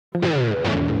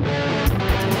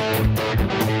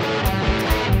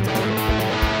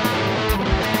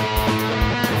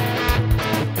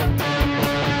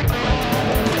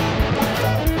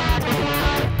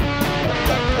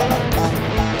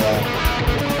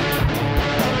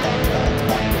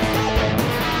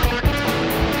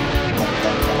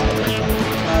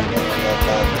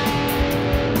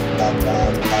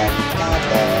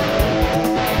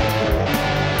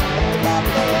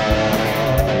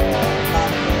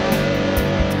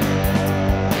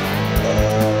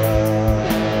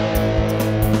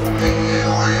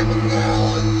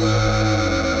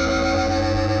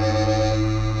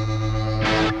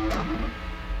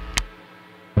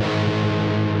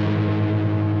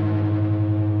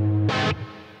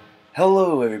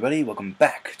Hello everybody, welcome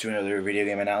back to another video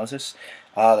game analysis.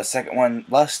 The second one,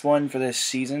 last one for this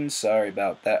season. Sorry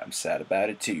about that, I'm sad about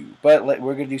it too. But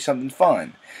we're going to do something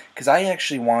fun. Because I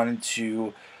actually wanted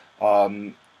to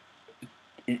um,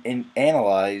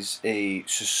 analyze a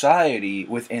society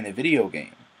within a video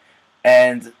game.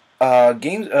 And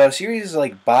series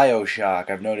like BioShock,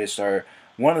 I've noticed, are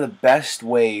one of the best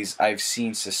ways I've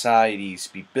seen societies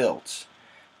be built.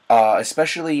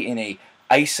 Especially in a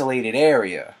isolated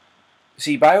area.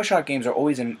 See, BioShock games are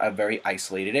always in a very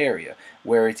isolated area,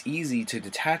 where it's easy to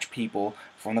detach people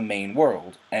from the main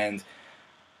world. And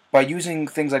by using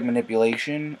things like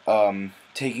manipulation,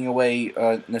 taking away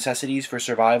necessities for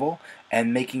survival,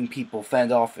 and making people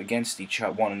fend off against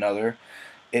one another,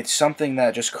 it's something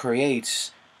that just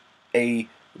creates a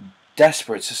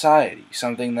desperate society,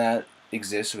 something that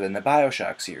exists within the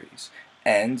BioShock series.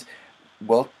 And,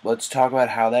 well, let's talk about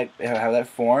how that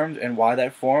formed, and why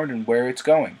that formed, and where it's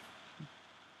going.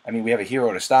 I mean, we have a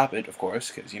hero to stop it, of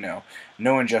course, because,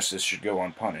 no injustice should go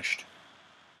unpunished.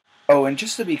 Oh, and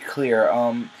just to be clear,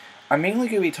 I'm mainly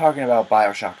going to be talking about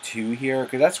BioShock 2 here,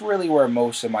 because that's really where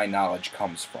most of my knowledge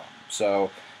comes from.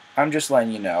 So, I'm just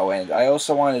letting you know, and I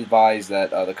also want to advise that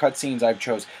the cutscenes I've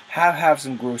chose have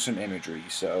some gruesome imagery,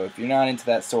 so if you're not into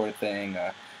that sort of thing,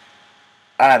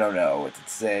 I don't know what to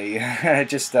say.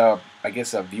 Just, I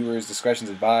guess viewers' discretion's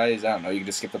advised. I don't know, you can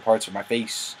just skip the parts with my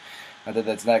face. Not that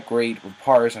that's that great with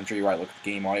parse. I'm sure you might look at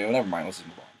the game audio. Never mind, let's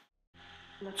move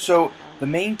on. So, the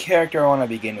main character I want to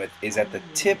begin with is at the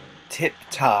tip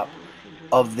top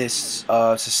of this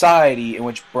society in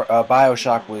which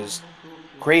BioShock was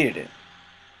created in.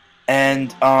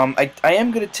 And I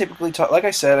am going to typically talk, like I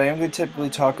said, I am going to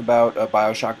typically talk about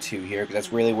BioShock 2 here, because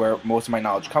that's really where most of my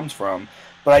knowledge comes from.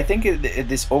 But I think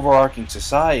this overarching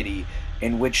society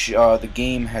in which the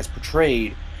game has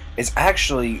portrayed is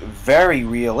actually very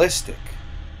realistic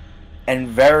and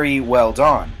very well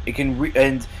done.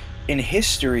 And in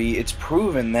history, it's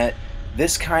proven that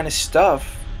this kind of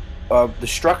stuff, the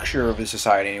structure of a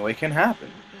society anyway, can happen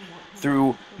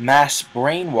through mass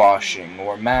brainwashing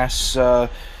or mass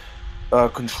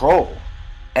control.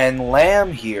 And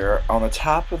Lamb here, on the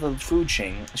top of the food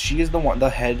chain, she is the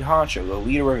head honcho, the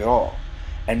leader of it all.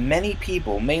 And many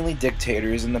people, mainly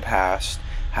dictators in the past,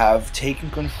 have taken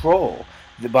control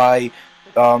by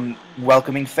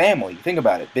welcoming family. Think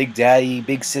about it: Big Daddy,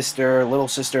 Big Sister, Little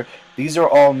Sister. These are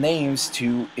all names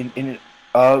to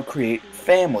create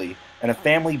family, and a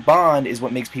family bond is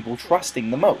what makes people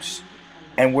trusting the most.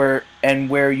 And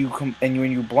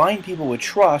when you blind people with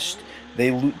trust,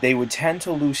 they would tend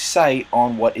to lose sight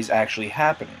on what is actually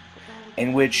happening,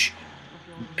 in which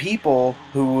people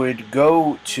who would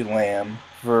go to Lamb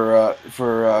for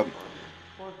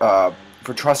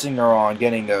trusting her on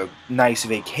getting a nice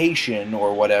vacation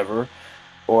or whatever,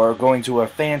 or going to a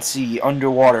fancy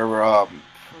underwater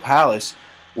palace,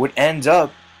 would end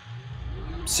up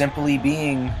simply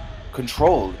being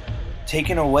controlled,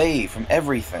 taken away from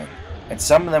everything. And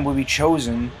some of them would be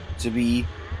chosen to be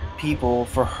people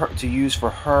for her to use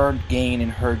for her gain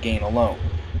and her gain alone.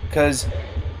 Because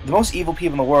the most evil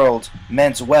people in the world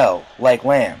meant well, like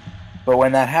Lamb. But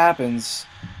when that happens,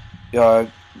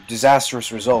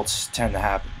 disastrous results tend to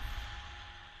happen.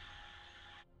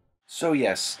 So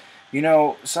yes,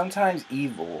 sometimes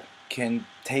evil can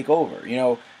take over.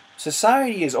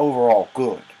 Society is overall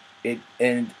good.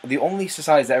 And the only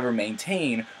societies that ever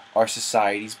maintain are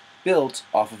societies built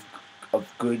off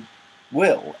of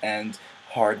goodwill and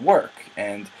hard work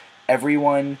and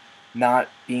everyone not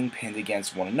being pinned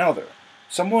against one another.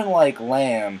 Someone like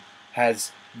Lamb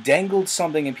has dangled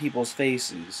something in people's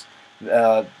faces,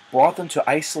 brought them to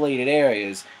isolated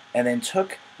areas, and then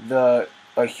took a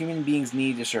human being's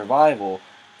need to survival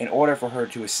in order for her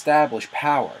to establish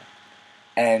power.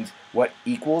 And what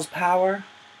equals power?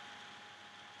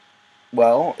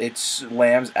 Well, it's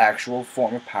Lamb's actual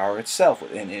form of power itself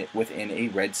within a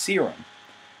red serum.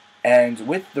 And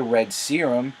with the red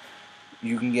serum,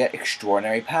 you can get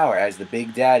extraordinary power, as the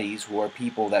Big Daddies, who are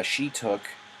people that she took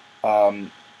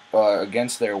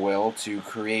against their will to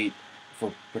create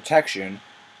for protection,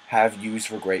 have used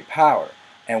for great power.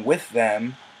 And with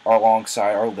them,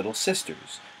 alongside our little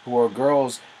sisters, who are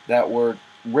girls that were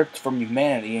ripped from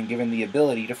humanity and given the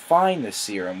ability to find this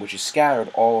serum, which is scattered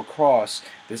all across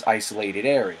this isolated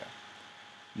area.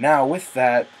 Now, with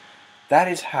that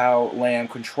is how Lamb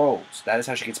controls. That is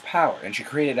how she gets power. And she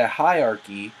created a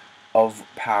hierarchy of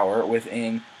power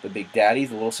within the Big Daddies,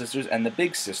 the Little Sisters, and the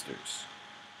Big Sisters.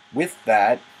 With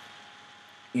that,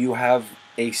 you have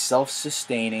a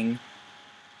self-sustaining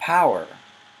power.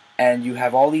 And you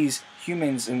have all these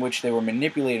humans in which they were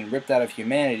manipulated and ripped out of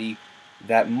humanity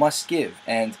that must give.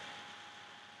 And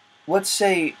let's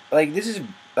say, like, this is,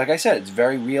 like I said, it's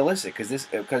very realistic,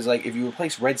 because like, if you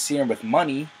replace red serum with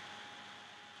money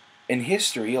in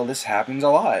history, well, this happens a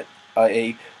lot.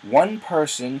 A one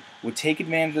person would take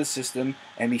advantage of the system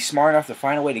and be smart enough to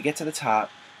find a way to get to the top,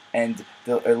 and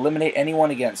they'll eliminate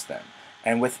anyone against them,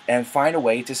 and find a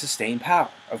way to sustain power.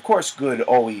 Of course, good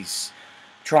always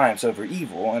triumphs over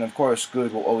evil, and of course,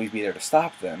 good will always be there to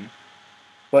stop them.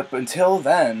 But until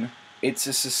then, it's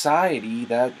a society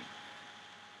that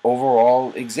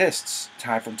overall exists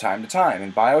time from time to time.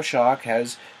 And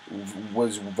BioShock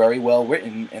was very well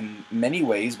written in many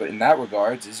ways, but in that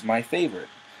regards is my favorite.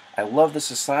 I love the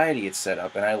society it's set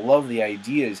up, and I love the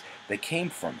ideas that came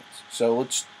from it. So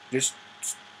let's just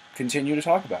continue to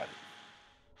talk about it.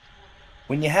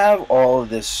 When you have all of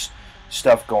this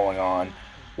stuff going on,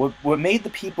 what made the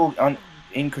people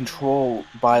in control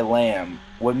by Lamb,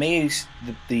 what made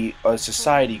the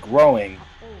society growing,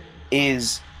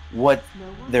 is what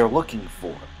they're looking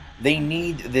for. They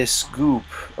need this goop.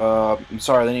 I'm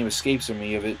sorry, the name escapes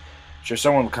me of it. I'm sure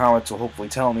someone in the comments will hopefully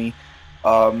tell me.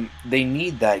 They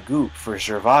need that goop for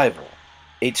survival.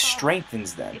 It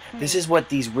strengthens them. This is what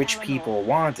these rich people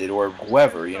wanted, or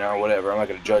whoever, whatever. I'm not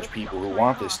going to judge people who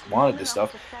wanted this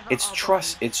stuff. It's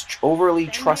trust. It's overly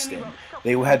trusting.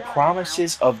 They had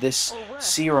promises of this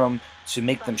serum to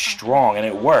make them strong, and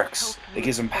it works. It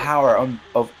gives them power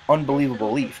of unbelievable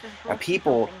belief. And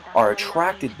people are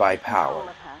attracted by power.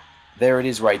 There it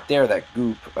is right there, that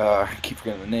goop. I keep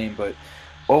forgetting the name, but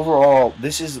overall,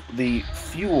 this is the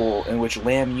fuel in which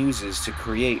Lamb uses to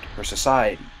create her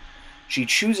society. She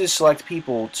chooses select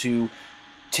people to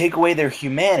take away their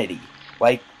humanity.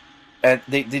 Like,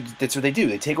 that's what they do.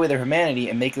 They take away their humanity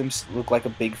and make them look like a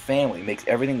big family. Makes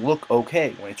everything look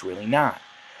okay when it's really not.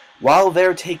 While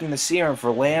they're taking the serum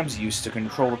for Lamb's use to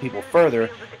control the people further,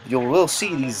 you will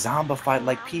see these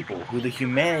zombified-like people who the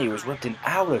humanity was ripped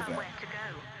out of them.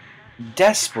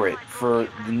 Desperate for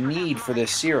the need for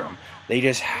this serum. They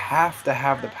just have to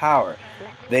have the power.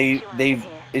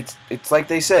 It's like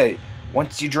they say,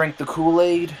 once you drink the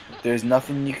Kool-Aid, there's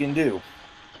nothing you can do.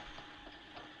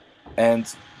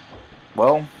 And,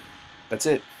 well, that's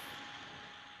it.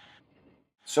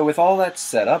 So with all that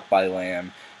set up by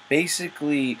Lamb,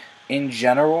 basically, in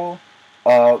general,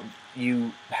 uh,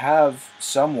 you have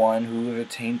someone who have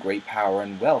attained great power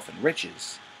and wealth and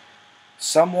riches.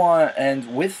 Someone,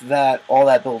 and with that, all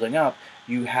that building up,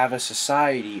 you have a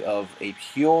society of a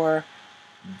pure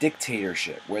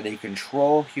dictatorship where they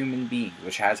control human beings,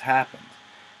 which has happened.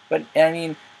 But, I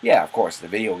mean, yeah, of course, the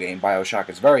video game BioShock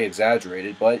is very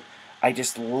exaggerated, but I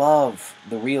just love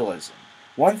the realism.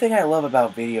 One thing I love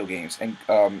about video games, and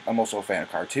I'm also a fan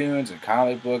of cartoons and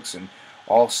comic books and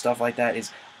all stuff like that,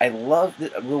 is I love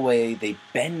the way they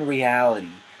bend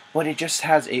reality, but it just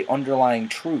has a underlying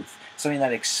truth, something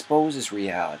that exposes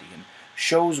reality and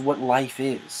shows what life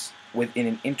is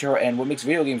within and what makes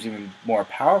video games even more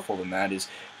powerful than that is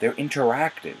they're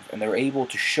interactive and they're able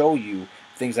to show you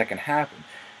things that can happen.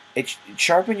 It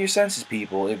sharpen your senses,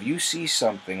 people. If you see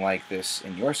something like this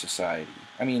in your society,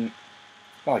 I mean,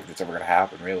 not like that's ever going to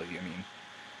happen, really. I mean,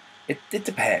 it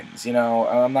depends,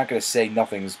 I'm not going to say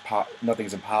nothing's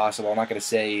impossible. I'm not going to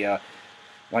say,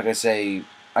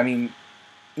 I mean,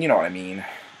 you know what I mean.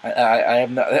 I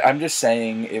have no, I'm just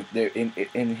saying, if there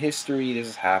in history this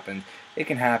has happened, it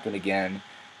can happen again.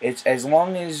 It's as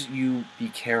long as you be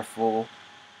careful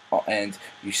and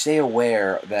you stay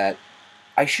aware that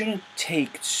I shouldn't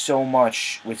take so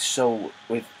much with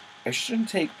I shouldn't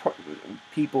take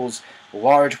people's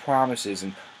large promises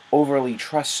and overly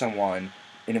trust someone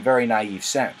in a very naive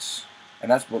sense.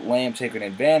 And that's what Lamb taken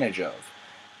advantage of.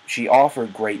 She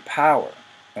offered great power,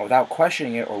 and without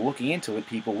questioning it or looking into it,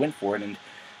 people went for it, and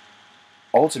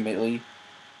ultimately,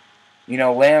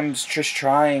 Lamb's just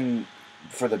trying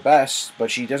for the best, but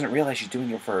she doesn't realize she's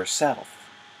doing it for herself.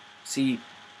 See,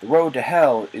 the road to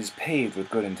hell is paved with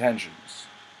good intentions,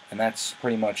 and that's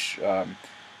pretty much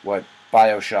what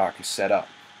BioShock is set up.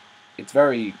 It's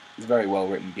a very well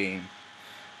written game.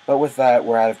 But with that,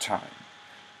 we're out of time.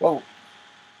 Well,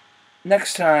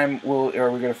 next time we're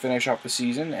going to finish off the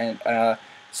season, and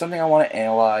something I want to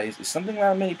analyze is something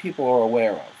not many people are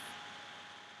aware of.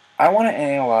 I want to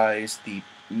analyze the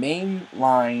main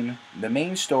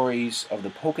stories of the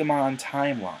Pokemon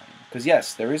timeline. Because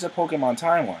yes, there is a Pokemon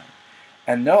timeline.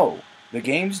 And no, the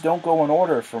games don't go in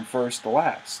order from first to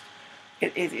last.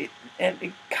 It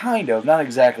kind of, not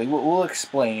exactly. We'll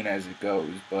explain as it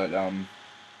goes. But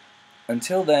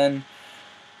until then,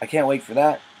 I can't wait for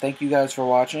that. Thank you guys for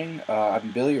watching. I've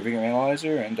been Billy, your Video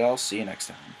Analyzer, and I'll see you next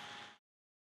time.